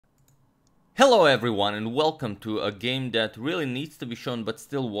Hello everyone and welcome to a game that really needs to be shown but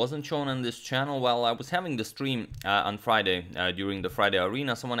still wasn't shown on this channel. While I was having the stream on Friday, during the Friday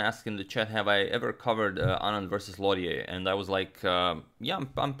arena, someone asked in the chat, have I ever covered Anand versus Lautier? And I was like, yeah,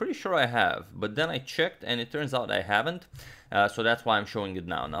 I'm pretty sure I have. But then I checked and it turns out I haven't. So that's why I'm showing it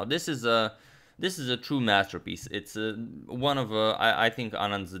now. Now this is a true masterpiece. It's one of, I think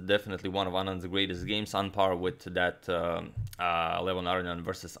Anand's definitely one of Anand's greatest games, on par with that Levon Arjan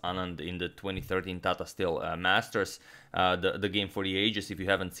versus Anand in the 2013 Tata Steel Masters, the game for the ages. If you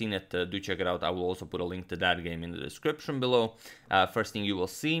haven't seen it, do check it out. I will also put a link to that game in the description below. First thing you will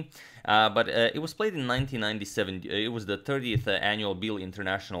see. But it was played in 1997. It was the 30th annual Biel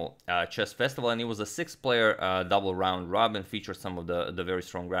International Chess Festival, and it was a 6-player double round robin. Featured some of the very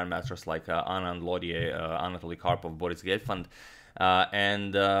strong grandmasters like Anand, Lautier, Anatoli Karpov, Boris Gelfand,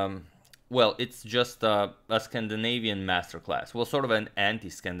 well, it's just a Scandinavian masterclass. Well, sort of an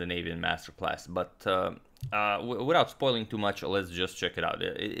anti-Scandinavian masterclass, but without spoiling too much, let's just check it out.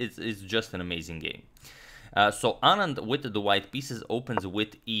 It's just an amazing game. So Anand with the white pieces opens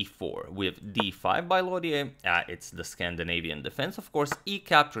with e4 with d5 by Lautier. It's the Scandinavian defense, of course. E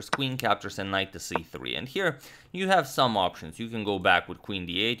captures, queen captures, and knight to c3. And here you have some options. You can go back with queen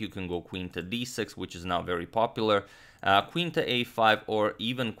d8. You can go queen to d6, which is now very popular. Queen to a5, or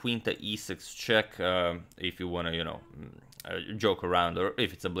even queen to e6 check if you want to, joke around, or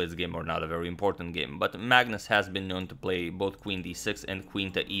if it's a blitz game or not a very important game. But Magnus has been known to play both queen d6 and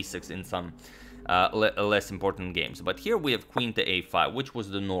queen to e6 in some less important games. But here we have queen to a5, which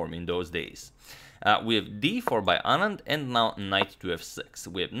was the norm in those days. We have d4 by Anand, and now knight to f6.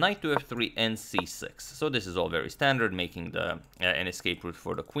 We have knight to f3 and c6. So this is all very standard, making an escape route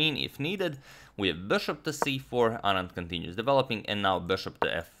for the queen if needed. We have bishop to c4, Anand continues developing, and now bishop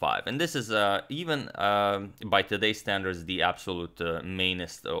to f5. And this is even by today's standards the absolute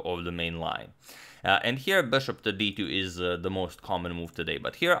mainest of the main line. And here bishop to d2 is the most common move today.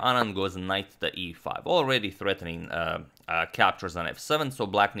 But here Anand goes knight to e5, already threatening captures on f7, so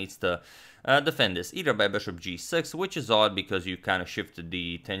black needs to defend this either by bishop g6, which is odd because you kind of shifted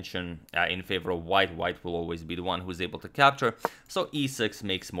the tension in favor of white. White will always be the one who's able to capture, so e6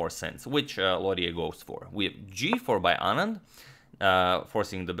 makes more sense, which Lautier goes for. We have g4 by Anand,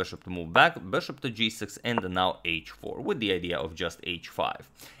 forcing the bishop to move back, bishop to g6, and now h4, with the idea of just h5.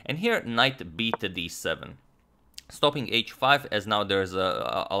 And here knight b to d7. Stopping h5, as now there's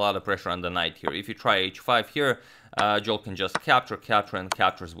a lot of pressure on the knight here. If you try h5 here, Joel can just capture, and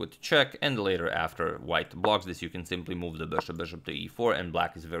captures with check, and later after white blocks this, you can simply move the bishop to e4, and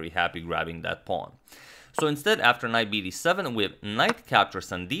black is very happy grabbing that pawn. So instead, after knight b d7, we have knight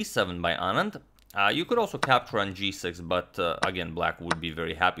captures on d7 by Anand. You could also capture on g6, but again, black would be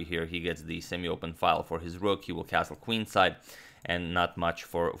very happy here. He gets the semi-open file for his rook. He will castle queenside, and not much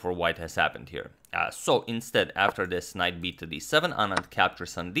for white has happened here. So instead, after this knight b to d7, Anand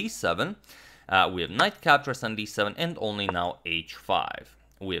captures on d7. We have knight captures on d7, and only now h5.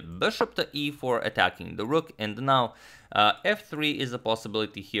 We have bishop to e4 attacking the rook, and now f3 is a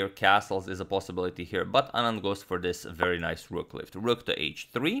possibility here, castles is a possibility here, but Anand goes for this very nice rook lift. Rook to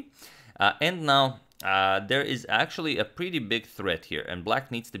h3, and now there is actually a pretty big threat here, and black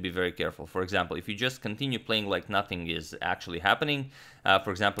needs to be very careful. For example, if you just continue playing like nothing is actually happening,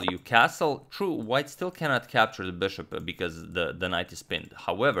 for example, you castle, true, white still cannot capture the bishop because the knight is pinned.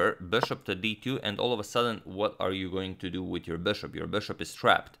 However, bishop to d2, and all of a sudden, what are you going to do with your bishop? Your bishop is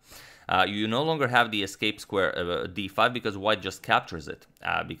trapped. You no longer have the escape square d5 because white just captures it,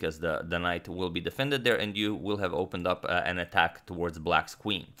 because the knight will be defended there, and you will have opened up an attack towards black's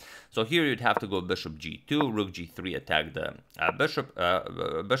queen. So here you'd have to go bishop g2, rook g3, attack the bishop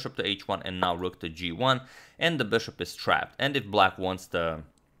to h1, and now rook to g1, and the bishop is trapped. And if black wants to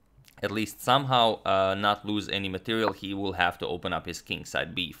at least somehow not lose any material, he will have to open up his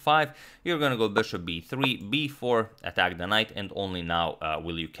kingside b5. You're going to go bishop b3, b4, attack the knight, and only now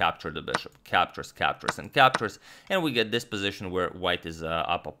will you capture the bishop. Captures, and captures, and we get this position where white is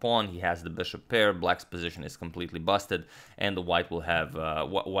up a pawn. He has the bishop pair, black's position is completely busted, and the white will have,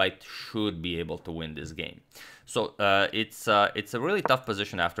 white should be able to win this game. So it's a really tough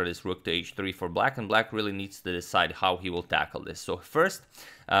position after this rook to h3 for black, and black really needs to decide how he will tackle this. So first,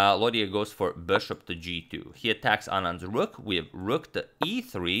 Lautier goes for bishop to g2. He attacks Anand's rook. We have rook to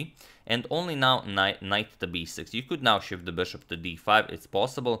e3, and only now knight to b6. You could now shift the bishop to d5. It's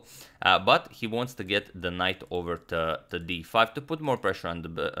possible, but he wants to get the knight over to d5 to put more pressure on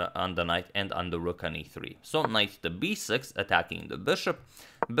the knight and on the rook on e3. So knight to b6, attacking the bishop,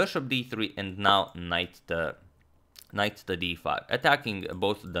 bishop d3, and now knight to knight to d5, attacking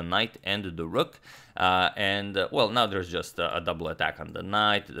both the knight and the rook, well, now there's just a double attack on the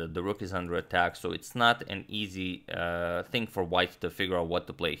knight, the rook is under attack, so it's not an easy thing for white to figure out what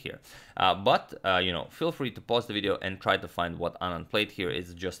to play here. But you know, feel free to pause the video and try to find what Anand played here.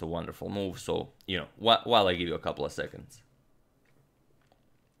 It's just a wonderful move, so, you know, while I give you a couple of seconds.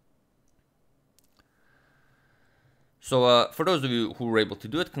 So for those of you who were able to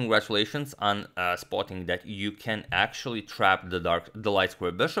do it, congratulations on spotting that you can actually trap the light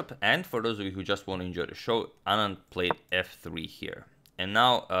square bishop. And for those of you who just want to enjoy the show, Anand played f3 here. And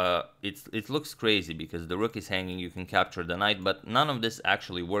now it looks crazy because the rook is hanging, you can capture the knight, but none of this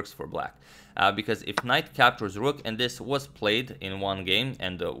actually works for black. Because if knight captures rook, and this was played in one game,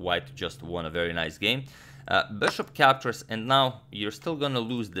 and white just won a very nice game, bishop captures, and now you're still gonna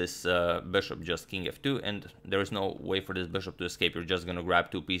lose this bishop, just king f2, and there is no way for this bishop to escape. You're just gonna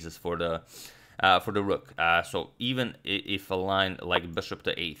grab two pieces for the rook. So even if a line like bishop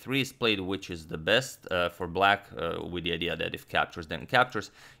to a3 is played, which is the best for black, with the idea that if captures then captures,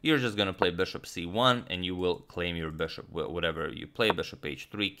 you're just gonna play bishop c1 and you will claim your bishop. Whatever you play, bishop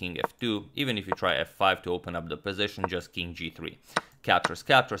h3, king f2, even if you try f5 to open up the position, just king g3.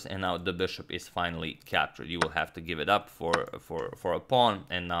 Captures, and now the bishop is finally captured. You will have to give it up for a pawn,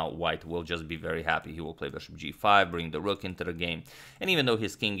 and now white will just be very happy. He will play bishop g5, bring the rook into the game, and even though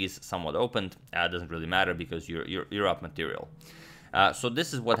his king is somewhat opened, it doesn't really matter because you're up material. So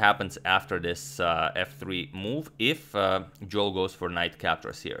this is what happens after this f3 move if Joel goes for knight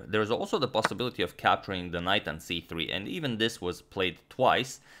captures here. There's also the possibility of capturing the knight on c3, and even this was played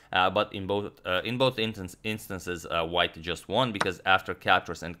twice, but in both instances white just won, because after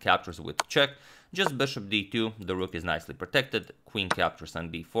captures and captures with check, just bishop d2, the rook is nicely protected, queen captures on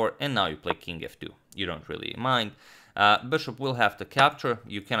d4, and now you play king f2. You don't really mind. Bishop will have to capture.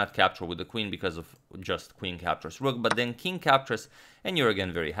 You cannot capture with the queen because of just queen captures rook, but then king captures, and you're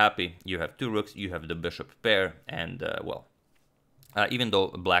again very happy. You have two rooks, you have the bishop pair, and well, even though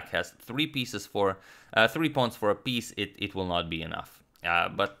black has three pawns for a piece, it will not be enough.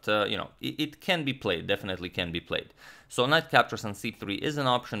 But you know, it can be played, definitely can be played. So knight captures on c3 is an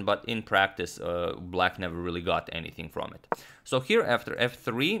option, but in practice, black never really got anything from it. So here after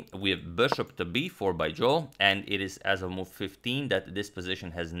f3, we have bishop to b4 by Joel, and it is as of move 15 that this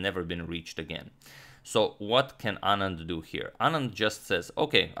position has never been reached again. So what can Anand do here? Anand just says,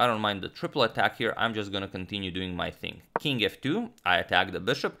 okay, I don't mind the triple attack here, I'm just going to continue doing my thing. King f2, I attack the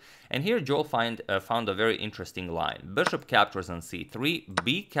bishop, and here Joel found a very interesting line. Bishop captures on c3,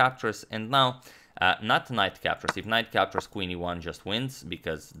 b captures, and now not knight captures. If knight captures, queen e1 just wins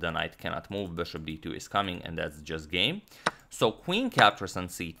because the knight cannot move, bishop d2 is coming, and that's just game. So queen captures on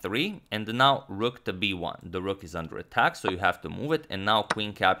c3, and now rook to b1. The rook is under attack, so you have to move it, and now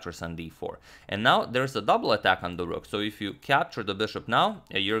queen captures on d4. And now there's a double attack on the rook, so if you capture the bishop now,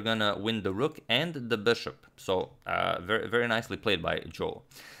 you're gonna win the rook and the bishop. So very, very nicely played by Joel.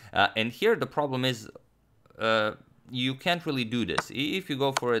 And here the problem is, you can't really do this. If you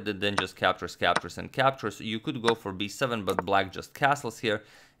go for it, then just captures, and captures. You could go for b7, but black just castles here,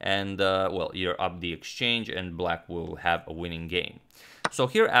 and well, you're up the exchange, and black will have a winning game. So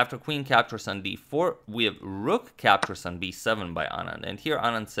here, after queen captures on d4, we have rook captures on b7 by Anand. And here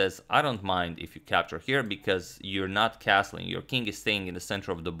Anand says, I don't mind if you capture here because you're not castling. Your king is staying in the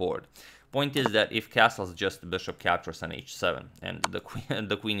center of the board. Point is that if castles, just bishop captures on h7, and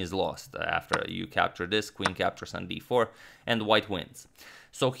the queen is lost. After you capture this, queen captures on d4, and white wins.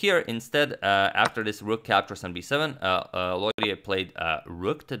 So here, instead, after this rook captures on b7, Lautier played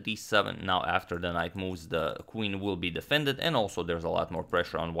rook to d7. Now, after the knight moves, the queen will be defended, and also there's a lot more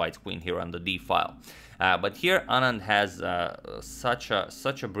pressure on white's queen here on the d file. But here, Anand has such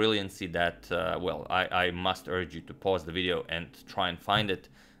a brilliancy that, well, I must urge you to pause the video and try and find it.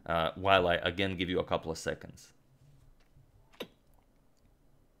 While I again give you a couple of seconds.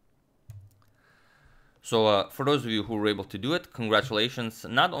 So for those of you who were able to do it, congratulations,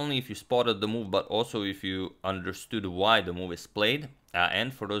 not only if you spotted the move, but also if you understood why the move is played.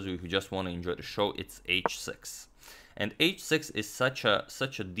 And for those of you who just want to enjoy the show, it's h6. And h6 is such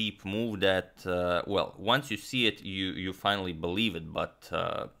a deep move that, well, once you see it, you finally believe it. But,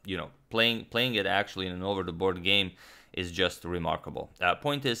 you know, playing it actually in an over-the-board game is just remarkable.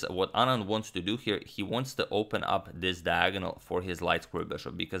 Point is, what Anand wants to do here, he wants to open up this diagonal for his light square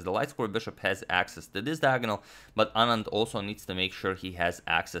bishop, because the light square bishop has access to this diagonal, but Anand also needs to make sure he has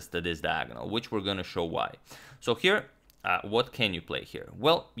access to this diagonal, which we're going to show why. So here, what can you play here?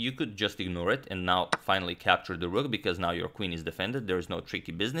 Well, you could just ignore it and now finally capture the rook, because now your queen is defended. There is no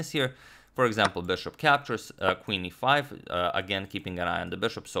tricky business here. For example, bishop captures, queen e5, again keeping an eye on the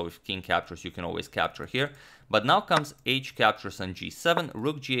bishop, so if king captures you can always capture here. But now comes h captures on g7,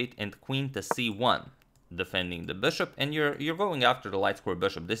 rook g8 and queen to c1, defending the bishop, and you're going after the light square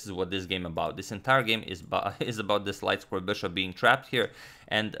bishop. This is what this game about. This entire game is about this light square bishop being trapped here,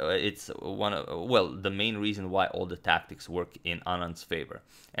 and it's the main reason why all the tactics work in Anand's favor.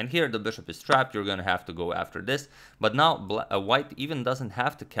 And here the bishop is trapped. You're gonna have to go after this, but now white even doesn't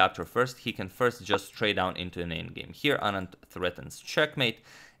have to capture first. He can first just trade down into an endgame. Here Anand threatens checkmate,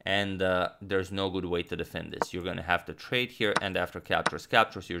 and there's no good way to defend this. You're gonna have to trade here, and after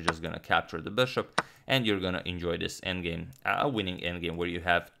captures, you're just gonna capture the bishop, and you're gonna enjoy this endgame, a winning endgame where you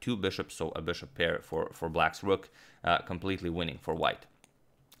have two bishops, so a bishop pair for black's rook, completely winning for white.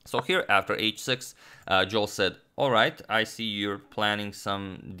 So here after h6, Joel said, all right, I see you're planning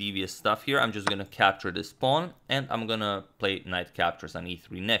some devious stuff here. I'm just gonna capture this pawn, and I'm gonna play knight captures on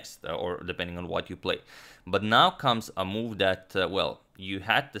e3 next, or depending on what you play. But now comes a move that, well, you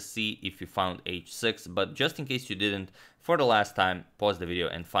had to see if you found h6, but just in case you didn't, for the last time, pause the video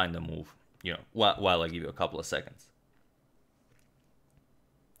and find the move, you know, while I give you a couple of seconds.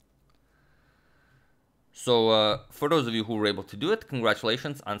 So for those of you who were able to do it,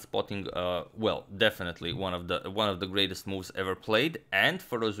 congratulations on spotting, well, definitely one of the greatest moves ever played. And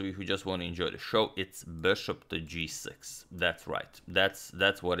for those of you who just want to enjoy the show, it's bishop to g6. That's right.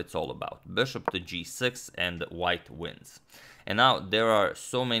 That's what it's all about. Bishop to g6 and white wins. And now there are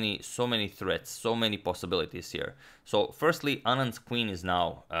so many threats, so many possibilities here. So firstly, Anand's queen is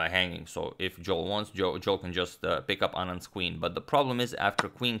now hanging. So if Joel wants, Joel can just pick up Anand's queen. But the problem is after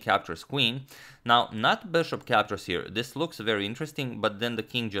queen captures queen, now not bishop captures here. This looks very interesting, but then the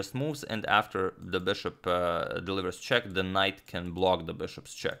king just moves, and after the bishop delivers check, the knight can block the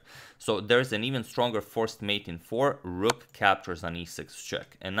bishop's check. So there's an even stronger forced mate in 4, rook captures on e6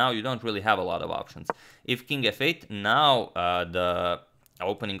 check. And now you don't really have a lot of options. If king f8, now the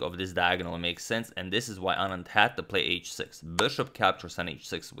opening of this diagonal makes sense, and this is why Anand had to play h6. Bishop captures on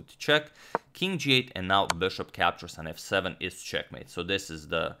h6 with check, king g8, and now bishop captures on f7 is checkmate. So this is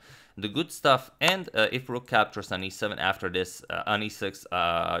the good stuff. And if rook captures on e7 after this, on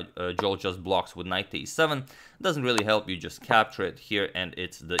e6, Joel just blocks with knight to e7. Doesn't really help, you just capture it here, and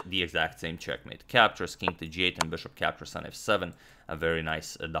it's the exact same checkmate. Captures, king to g8, and bishop captures on f7. A very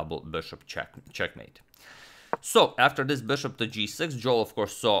nice double bishop checkmate. So after this bishop to g6, Joel of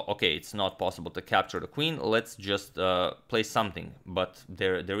course saw, okay, it's not possible to capture the queen, let's just play something, but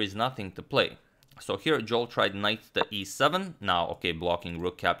there is nothing to play. So here Joel tried knight to e7, now okay, blocking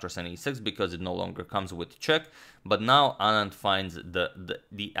rook captures on e6 because it no longer comes with check, but now Anand finds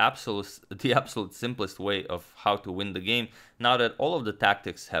the absolute simplest way of how to win the game. Now that all of the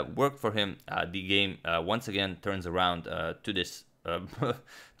tactics have worked for him, the game once again turns around to this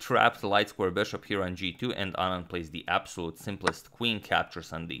trapped light square bishop here on g2, and Anand plays the absolute simplest queen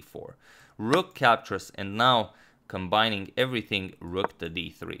captures on d4. Rook captures, and now combining everything, rook to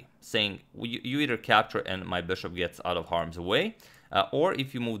d3, saying you either capture and my bishop gets out of harm's way, or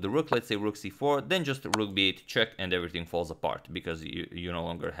if you move the rook, let's say rook c4, then just rook b8 check and everything falls apart, because you no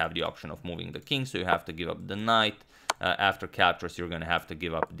longer have the option of moving the king, so you have to give up the knight. After captures, you're going to have to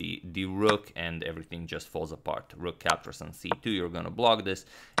give up the rook, and everything just falls apart. Rook captures on c2, you're going to block this,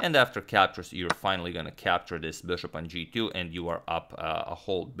 and after captures, you're finally going to capture this bishop on g2, and you are up a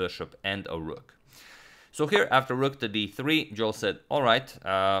whole bishop and a rook. So here, after rook to d3, Joel said, all right,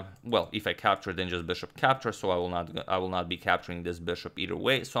 well, if I capture, then just bishop capture, so I will not be capturing this bishop either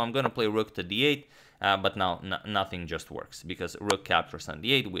way, so I'm going to play rook to d8, but now nothing just works, because rook captures on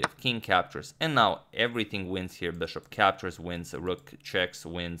d8, we have king captures, and now everything wins here. Bishop captures wins, rook checks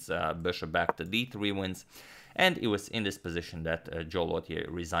wins, bishop back to d3 wins, and it was in this position that Joel Lautier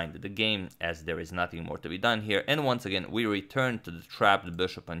resigned the game, as there is nothing more to be done here. And once again, we return to the trapped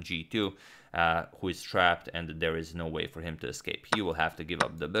bishop on g2, who is trapped, and there is no way for him to escape. He will have to give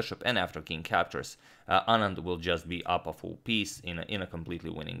up the bishop, and after king captures, Anand will just be up a full piece in a completely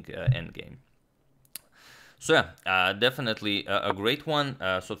winning endgame. So yeah, definitely a great one.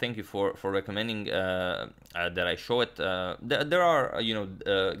 So thank you for recommending that I show it. There are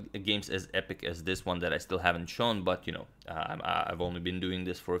games as epic as this one that I still haven't shown, but you know, I've only been doing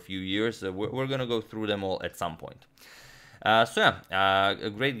this for a few years. We're gonna go through them all at some point. So yeah,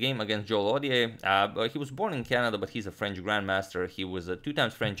 a great game against Joel Lautier. He was born in Canada, but he's a French grandmaster. He was a 2-time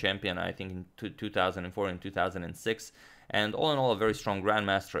French champion, I think, in 2004 and 2006. And all in all, a very strong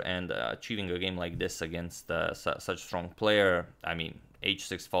grandmaster, and achieving a game like this against such strong player, I mean,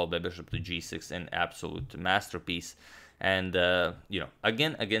 h6 followed by bishop to g6, an absolute masterpiece. And you know,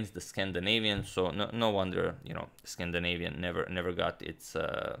 again against the Scandinavian, so no wonder, you know, Scandinavian never got its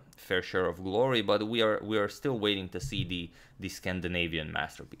fair share of glory. But we are still waiting to see the Scandinavian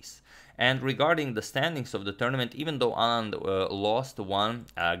masterpiece. And regarding the standings of the tournament, even though Anand lost one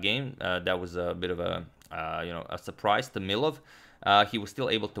game, that was a bit of a you know, a surprise to Milov. He was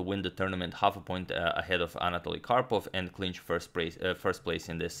still able to win the tournament half a point ahead of Anatoli Karpov and clinch first place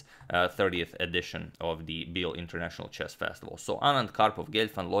in this 30th edition of the Biel International Chess Festival. So Anand, Karpov,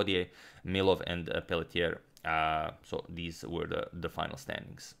 Gelfand, Lautier, Milov, and Pelletier. So these were the final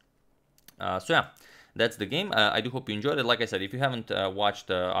standings. So yeah, that's the game. I do hope you enjoyed it. Like I said, if you haven't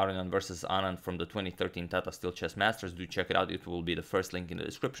watched Aryan versus Anand from the 2013 Tata Steel Chess Masters, do check it out. It will be the first link in the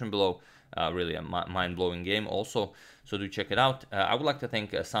description below. Really a mind-blowing game also, so do check it out. I would like to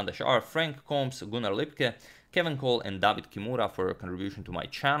thank Sandesh R, Frank Combs, Gunnar Lipke, Kevin Cole, and David Kimura for your contribution to my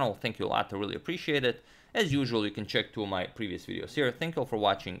channel. Thank you a lot. I really appreciate it. As usual, you can check 2 of my previous videos here. Thank you all for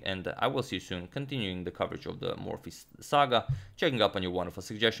watching, and I will see you soon, continuing the coverage of the Morphy saga, checking up on your wonderful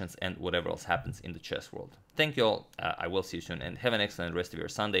suggestions, and whatever else happens in the chess world. Thank you all. I will see you soon, and have an excellent rest of your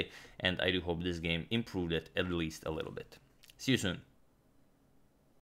Sunday, and I do hope this game improved it at least a little bit. See you soon.